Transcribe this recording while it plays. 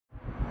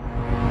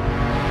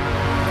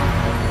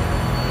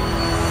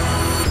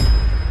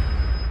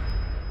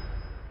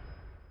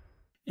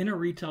In a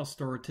retail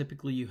store,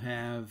 typically you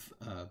have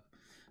a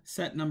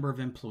set number of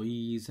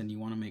employees, and you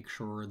want to make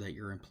sure that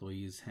your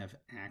employees have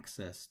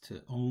access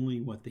to only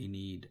what they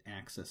need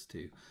access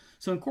to.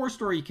 So in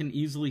coreSTORE, you can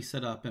easily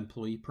set up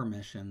employee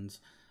permissions.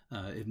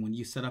 And when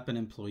you set up an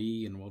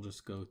employee, and we'll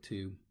just go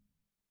to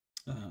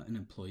an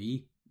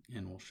employee,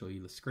 and we'll show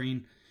you the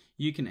screen,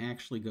 you can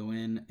actually go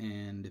in,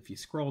 and if you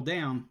scroll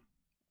down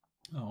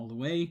all the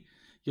way,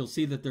 you'll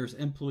see that there's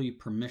employee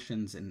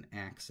permissions and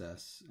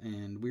access.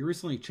 And we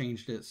recently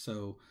changed it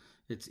so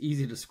it's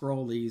easy to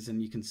scroll these,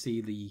 and you can see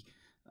the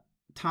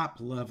top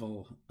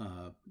level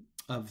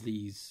of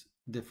these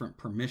different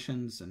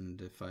permissions.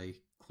 And if I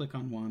click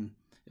on one,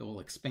 it will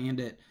expand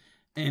it.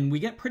 And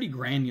we get pretty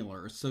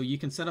granular. So you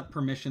can set up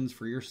permissions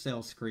for your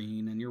sales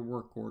screen and your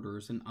work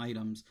orders and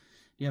items.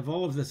 You have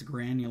all of this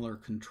granular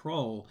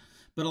control.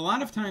 But a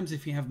lot of times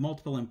if you have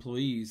multiple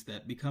employees,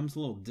 that becomes a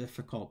little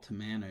difficult to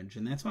manage.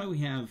 And that's why we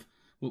have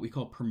what we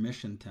call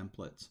permission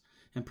templates.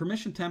 And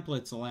permission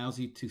templates allows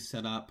you to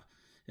set up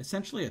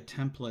essentially a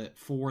template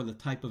for the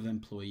type of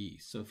employee.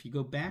 So if you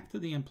go back to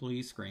the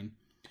employee screen,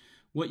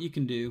 what you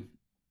can do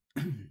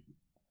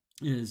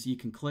is you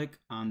can click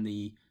on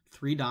the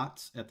three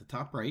dots at the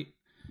top right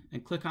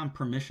and click on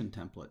permission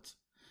templates.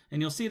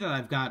 And you'll see that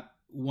I've got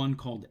one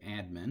called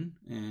admin,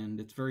 and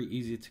it's very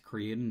easy to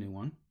create a new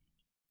one.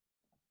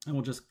 And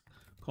we'll just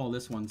call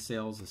this one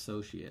sales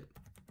associate.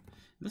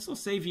 This will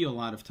save you a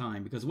lot of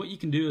time, because what you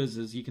can do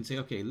is you can say,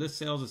 okay, this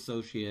sales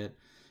associate,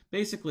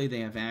 basically they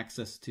have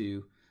access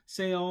to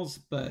sales,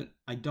 but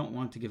I don't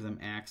want to give them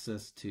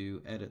access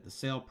to edit the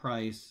sale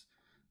price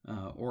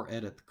or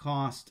edit the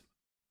cost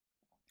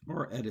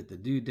or edit the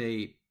due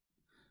date.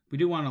 We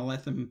do want to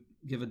let them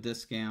give a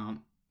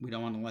discount. We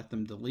don't want to let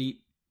them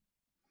delete.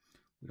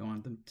 We don't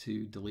want them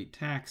to delete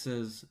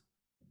taxes.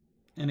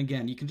 And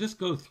again, you can just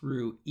go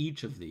through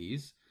each of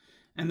these.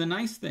 And the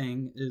nice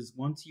thing is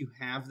once you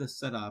have this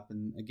set up,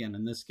 and again,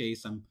 in this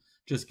case, I'm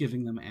just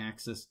giving them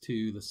access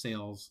to the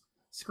sales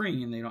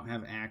screen, and they don't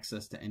have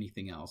access to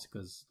anything else,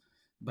 because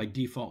by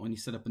default, when you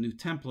set up a new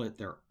template,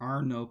 there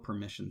are no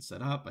permissions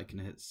set up. I can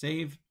hit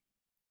save.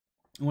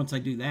 And once I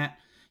do that,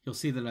 you'll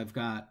see that I've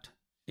got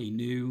a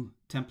new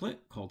template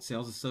called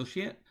sales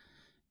associate,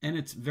 and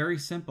it's very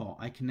simple.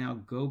 I can now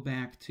go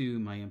back to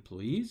my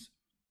employees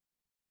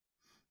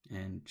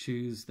and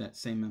choose that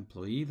same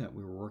employee that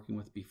we were working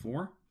with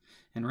before.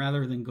 And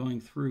rather than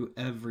going through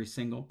every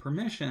single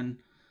permission,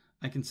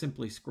 I can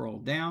simply scroll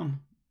down,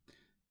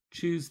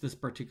 choose this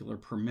particular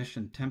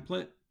permission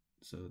template.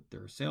 So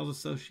they're a sales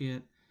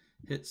associate,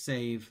 hit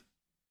save.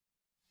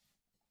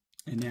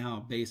 And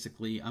now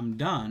basically I'm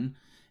done.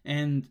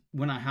 And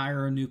when I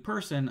hire a new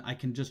person, I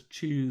can just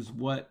choose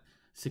what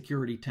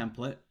security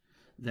template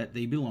that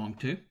they belong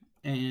to.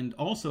 And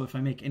also if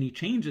I make any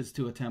changes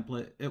to a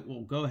template, it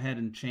will go ahead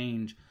and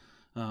change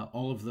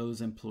all of those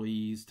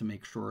employees to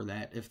make sure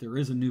that if there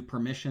is a new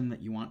permission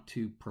that you want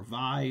to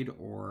provide,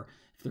 or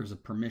if there's a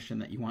permission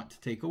that you want to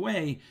take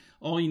away,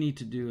 all you need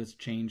to do is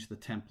change the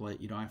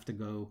template. You don't have to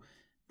go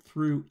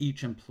through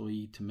each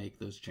employee to make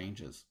those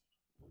changes.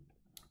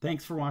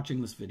 Thanks for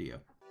watching this video.